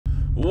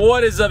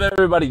What is up,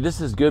 everybody? This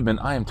is Goodman.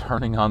 I am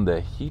turning on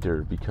the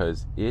heater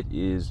because it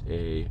is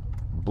a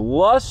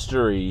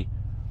blustery,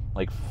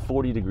 like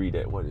 40-degree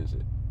day. What is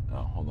it?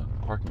 Oh, hold on.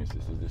 Parking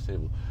assist is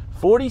disabled.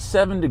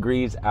 47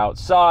 degrees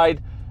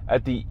outside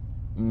at the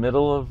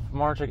middle of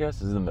March, I guess.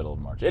 This is the middle of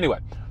March. Anyway,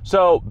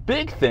 so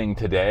big thing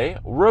today.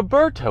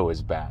 Roberto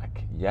is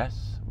back.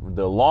 Yes,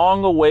 the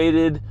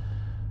long-awaited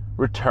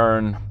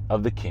return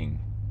of the king.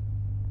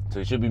 So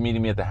he should be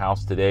meeting me at the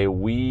house today.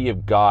 We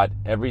have got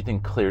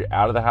everything cleared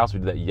out of the house. We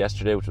did that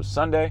yesterday, which was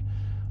Sunday.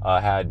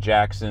 Had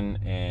Jackson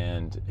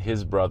and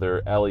his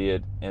brother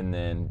Elliot, and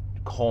then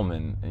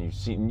Coleman.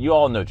 And you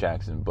all know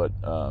Jackson, but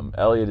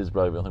Elliot is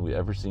brother. I don't think we've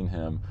ever seen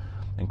him.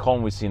 And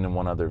Coleman we've seen in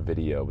one other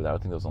video, but I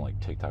think that was on like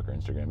TikTok or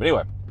Instagram. But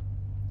anyway,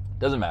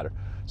 doesn't matter.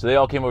 So they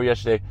all came over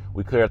yesterday.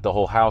 We cleared out the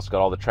whole house, got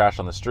all the trash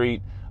on the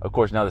street. Of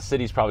course, now the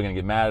city's probably going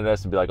to get mad at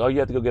us and be like, oh, you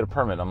have to go get a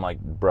permit. I'm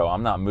like, bro,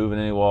 I'm not moving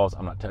any walls.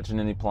 I'm not touching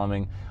any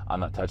plumbing. I'm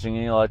not touching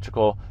any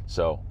electrical.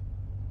 So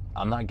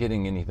I'm not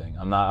getting anything.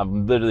 I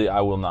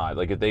will not.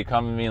 Like, if they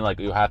come to me and like,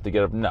 you have to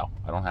get a, no,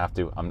 I don't have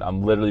to.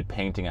 I'm literally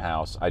painting a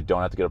house. I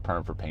don't have to get a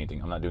permit for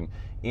painting. I'm not doing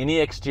any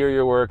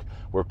exterior work.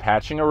 We're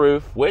patching a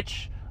roof,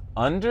 which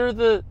under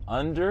the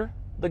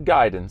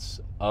guidance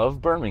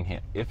of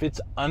Birmingham, if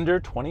it's under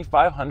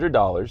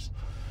 $2,500,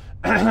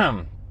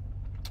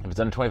 if it's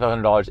under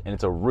 $2,500 and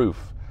it's a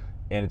roof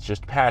and it's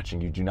just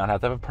patching, you do not have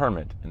to have a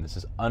permit. And this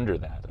is under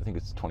that. I think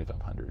it's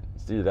 $2,500.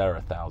 It's either that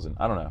or $1,000.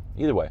 I don't know.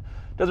 Either way,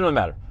 doesn't really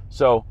matter.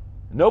 So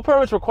no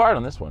permits required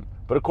on this one.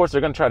 But of course,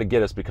 they're going to try to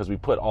get us because we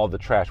put all the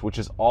trash, which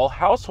is all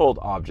household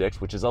objects,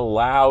 which is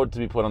allowed to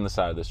be put on the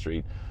side of the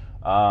street.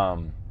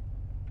 But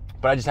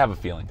I just have a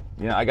feeling.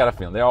 You know, I got a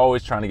feeling. They're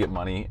always trying to get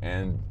money,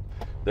 and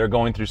they're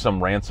going through some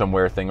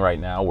ransomware thing right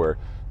now where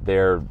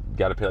they're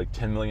got to pay like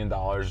 $10 million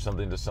or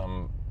something to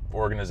some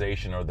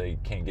organization, or they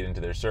can't get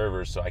into their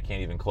servers, so I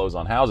can't even close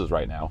on houses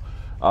right now.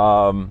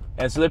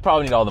 And so they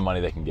probably need all the money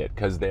they can get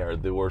because they are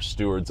the worst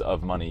stewards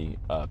of money,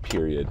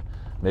 period.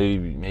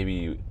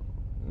 Maybe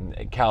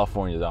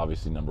California is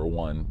obviously number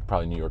one,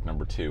 probably New York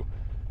number two.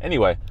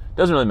 Anyway,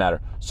 doesn't really matter.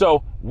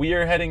 So we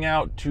are heading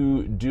out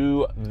to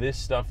do this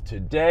stuff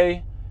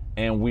today,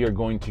 and we are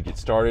going to get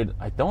started.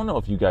 I don't know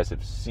if you guys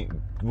have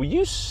seen, will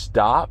you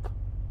stop?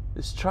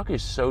 This truck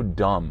is so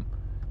dumb.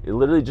 It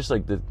literally just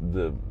like the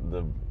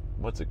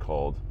what's it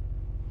called?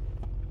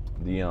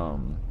 The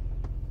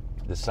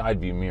side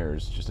view mirror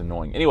is just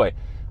annoying. Anyway,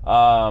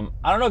 I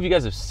don't know if you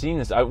guys have seen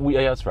this. Yeah,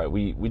 that's right.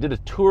 We did a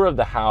tour of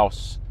the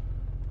house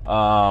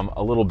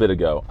a little bit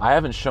ago. I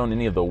haven't shown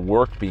any of the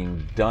work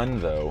being done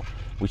though.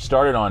 We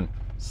started on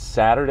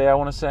Saturday, I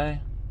want to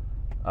say.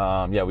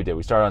 Yeah, we did.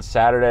 We started on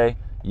Saturday.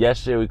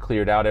 Yesterday we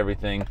cleared out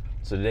everything.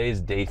 So today is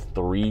day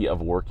 3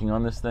 of working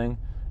on this thing.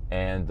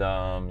 And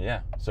yeah,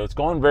 so it's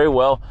going very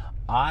well.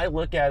 I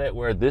look at it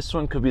where this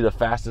one could be the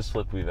fastest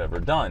flip we've ever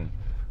done,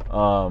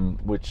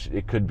 which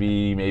it could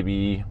be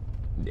maybe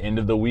the end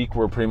of the week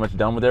we're pretty much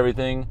done with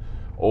everything,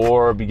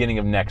 or beginning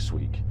of next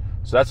week.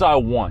 So that's what I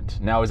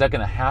want. Now, is that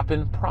going to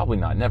happen? Probably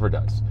not. Never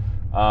does.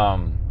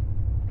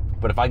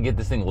 But if I get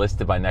this thing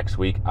listed by next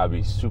week, I'd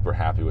be super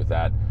happy with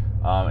that.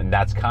 And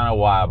that's kind of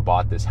why I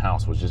bought this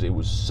house, was just it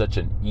was such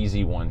an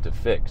easy one to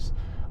fix.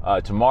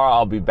 Tomorrow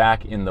I'll be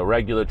back in the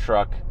regular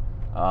truck.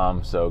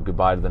 So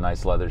goodbye to the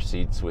nice leather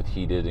seats with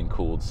heated and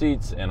cooled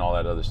seats and all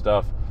that other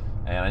stuff.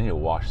 And I need to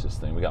wash this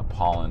thing. We got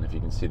pollen, if you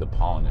can see the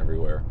pollen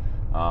everywhere.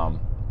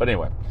 But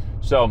anyway,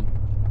 so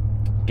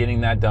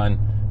getting that done.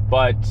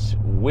 But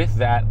with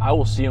that, I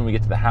will see you when we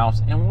get to the house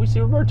and when we see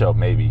Roberto,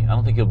 maybe. I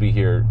don't think he'll be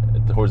here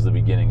towards the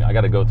beginning. I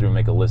got to go through and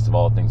make a list of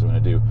all the things I'm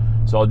going to do.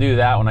 So I'll do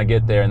that when I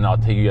get there, and then I'll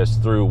take you guys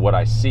through what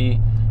I see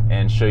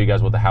and show you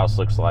guys what the house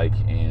looks like,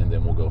 and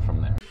then we'll go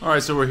from there. All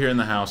right, so we're here in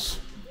the house.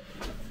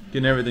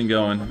 Getting everything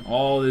going.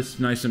 All this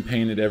nice and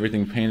painted,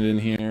 everything painted in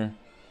here,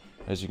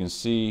 as you can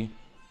see.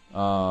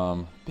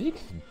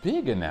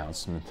 Big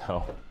announcement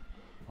though.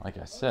 Like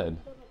I said,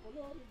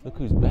 look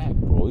who's back,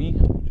 boy.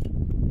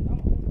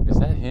 Is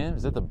that him?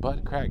 Is that the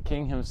butt crack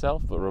king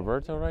himself, but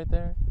Roberto right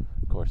there?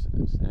 Of course it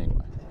is.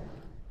 Anyway,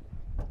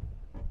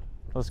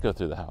 let's go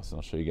through the house and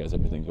I'll show you guys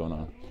everything going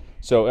on.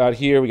 So out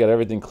here, we got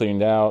everything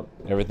cleaned out,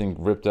 everything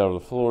ripped out of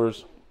the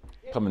floors.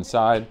 Come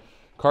inside.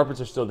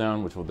 Carpets are still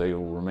down, they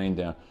will remain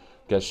down.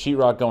 Got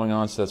sheetrock going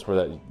on, so that's where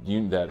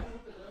that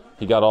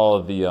he got all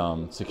of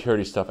the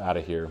security stuff out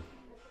of here.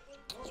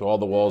 So all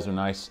the walls are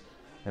nice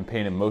and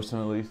painted, most of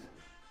them at least.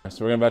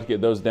 So we're about to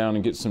get those down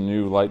and get some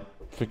new light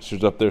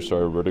fixtures up there.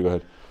 Sorry, Roberto, go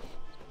ahead.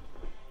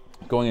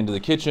 Going into the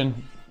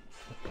kitchen,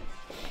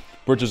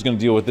 Berto's going to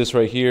deal with this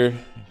right here.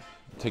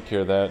 Take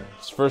care of that.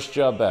 His first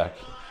job back.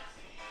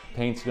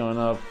 Paint's going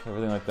up,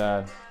 everything like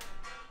that.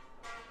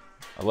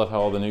 I love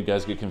how all the new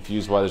guys get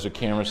confused why there's a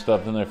camera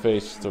stuffed in their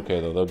face. It's okay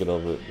though, they'll get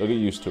over it. They'll get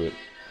used to it.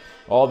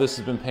 All this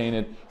has been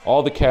painted.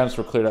 All the cabinets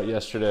were cleared out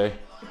yesterday.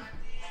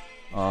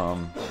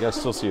 You guys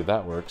still see if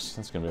that works.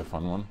 That's gonna be a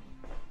fun one.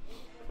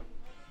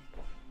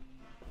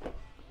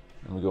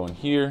 And we go in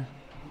here.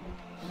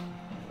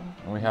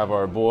 And we have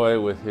our boy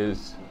with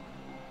his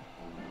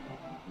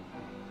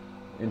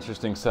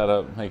interesting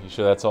setup, making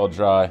sure that's all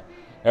dry.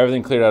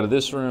 Everything cleared out of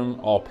this room,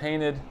 all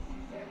painted.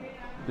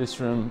 This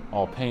room,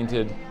 all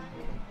painted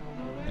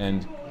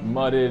and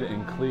mudded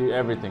and clear.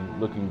 Everything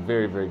looking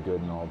very, very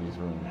good in all these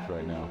rooms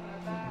right now.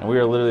 And we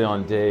are literally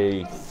on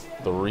day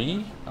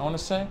 3, I want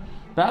to say.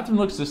 Bathroom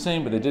looks the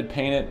same, but they did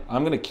paint it.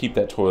 I'm going to keep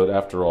that toilet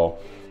after all.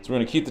 So we're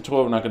going to keep the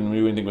toilet. We're not going to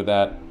do anything with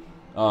that.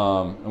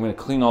 I'm going to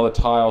clean all the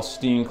tiles,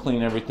 steam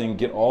clean everything,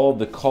 get all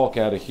the caulk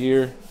out of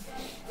here,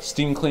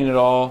 steam clean it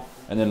all,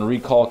 and then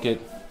recaulk it.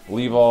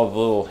 Leave all the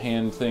little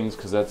hand things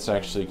because that's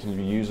actually can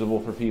be usable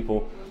for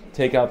people.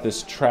 Take out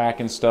this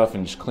track and stuff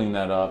and just clean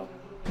that up.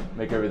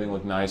 Make everything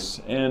look nice.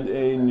 And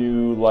a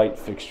new light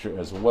fixture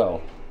as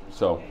well.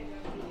 So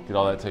get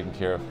all that taken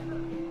care of.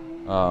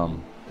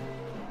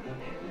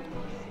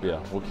 Yeah,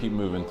 we'll keep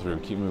moving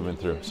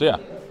through. So yeah,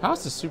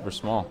 house is super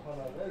small.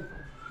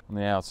 On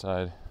the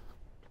outside,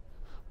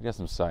 we got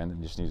some siding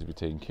that just needs to be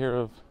taken care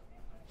of.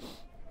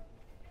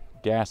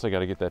 Gas, I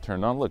gotta get that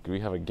turned on. Look, we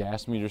have a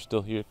gas meter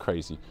still here,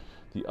 crazy.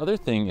 The other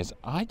thing is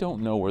I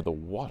don't know where the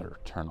water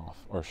turn off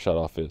or shut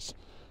off is.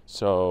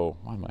 So,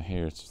 why my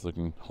hair is just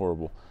looking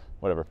horrible.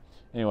 Whatever.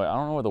 Anyway, I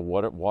don't know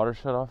where the water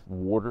shut off. I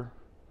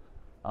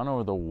don't know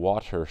where the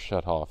water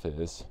shut off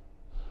is.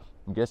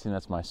 I'm guessing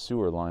that's my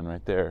sewer line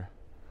right there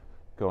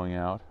going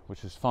out,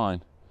 which is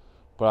fine.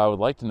 But I would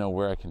like to know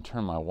where I can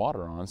turn my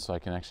water on so I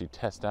can actually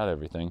test out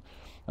everything.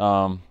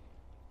 But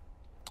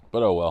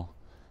oh well.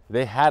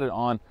 They had it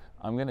on.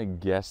 I'm gonna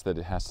guess that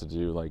it has to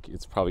do, like,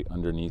 it's probably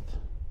underneath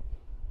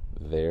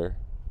there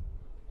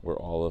where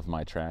all of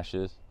my trash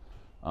is.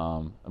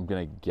 I'm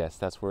gonna guess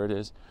that's where it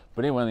is.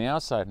 But anyway, on the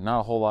outside,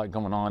 not a whole lot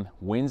going on.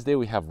 Wednesday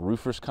we have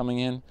roofers coming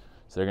in,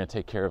 so they're gonna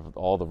take care of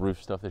all the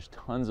roof stuff. There's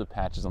tons of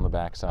patches on the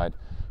backside.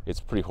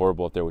 It's pretty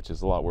horrible up there, which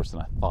is a lot worse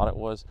than I thought it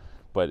was.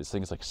 But I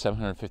think it's like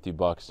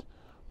 $750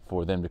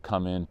 for them to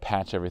come in,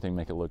 patch everything,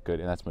 make it look good,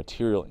 and that's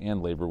material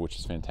and labor, which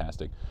is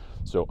fantastic.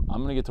 So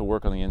I'm gonna get to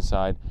work on the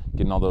inside,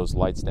 getting all those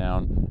lights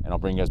down, and I'll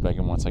bring you guys back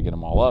in once I get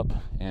them all up,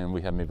 and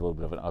we have maybe a little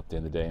bit of an update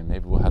of the day, and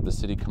maybe we'll have the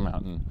city come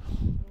out and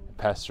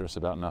pester us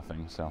about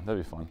nothing. So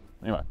that'd be fun.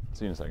 Anyway,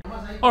 see you in a second.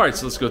 All right,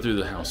 so let's go through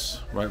the house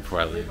right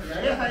before I leave.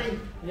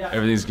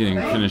 Everything's getting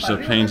finished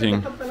up painting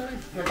in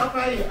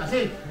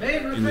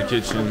the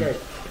kitchen.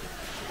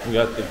 We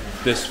got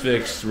this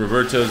fixed.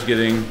 Roberto's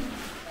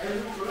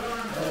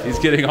he's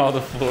getting all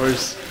the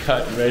floors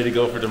cut and ready to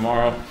go for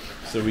tomorrow,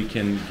 so we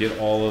can get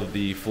all of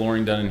the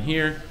flooring done in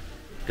here.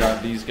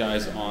 Got these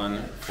guys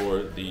on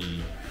for the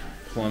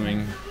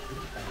plumbing.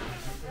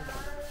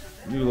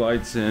 New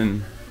lights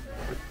in.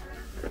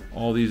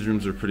 All these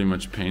rooms are pretty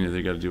much painted.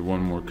 They got to do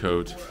one more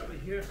coat.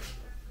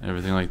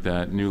 Everything like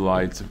that. New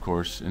lights, of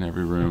course, in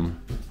every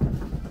room.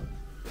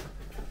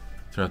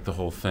 Throughout the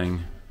whole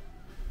thing.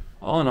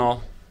 All in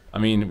all, I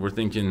mean, we're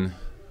thinking,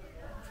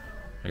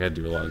 I got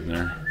to do a lot in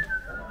there.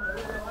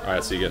 All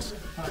right, see you guys.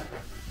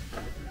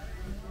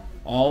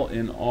 All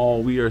in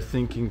all, we are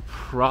thinking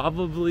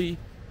probably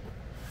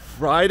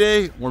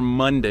Friday or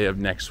Monday of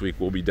next week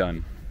we'll be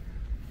done,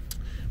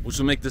 which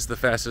will make this the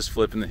fastest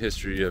flip in the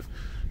history of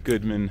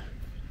Goodman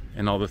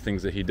and all the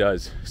things that he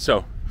does.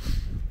 So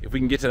if we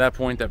can get to that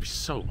point, that'd be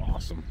so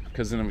awesome,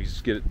 because then we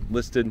just get it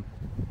listed,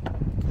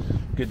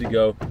 good to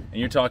go. And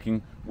you're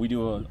talking, we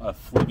do a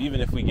flip, even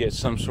if we get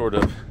some sort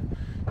of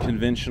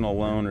conventional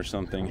loan or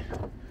something,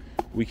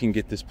 we can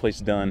get this place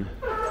done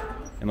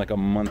in like a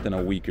month and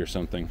a week or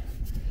something.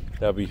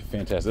 That'd be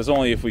fantastic. That's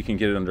only if we can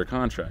get it under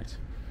contract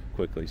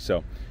quickly.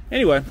 So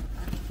anyway,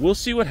 we'll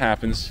see what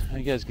happens.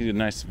 You guys get a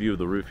nice view of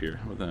the roof here.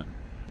 How about that?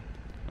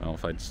 Well,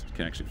 if I just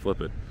can actually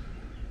flip it.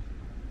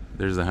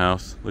 There's the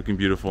house, looking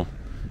beautiful.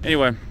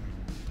 Anyway,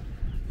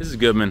 this is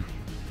Goodman.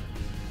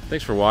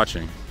 Thanks for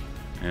watching,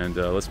 and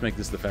let's make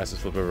this the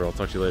fastest flip ever. I'll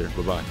talk to you later.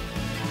 Bye-bye.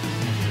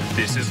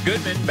 This is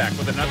Goodman, back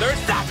with another